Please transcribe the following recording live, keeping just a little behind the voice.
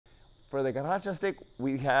For the Garrocha stick,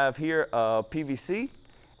 we have here a PVC,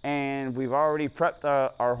 and we've already prepped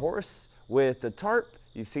our horse with the tarp.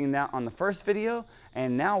 You've seen that on the first video,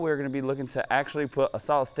 and now we're going to be looking to actually put a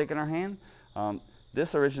solid stick in our hand.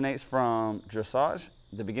 This originates from dressage.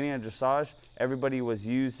 The beginning of dressage, everybody was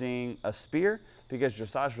using a spear because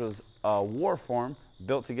dressage was a war form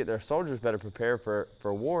built to get their soldiers better prepared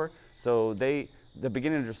for war. So the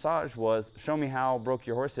beginning of dressage was, show me how broke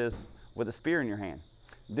your horse is with a spear in your hand.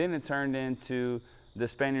 Then it turned into the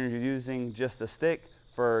Spaniards using just a stick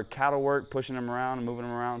for cattle work, pushing them around and moving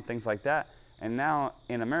them around, things like that. And now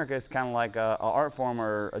in America, it's kind of like an art form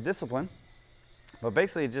or a discipline. But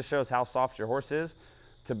basically, it just shows how soft your horse is.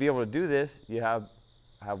 To be able to do this, you have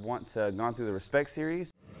gone through the respect series.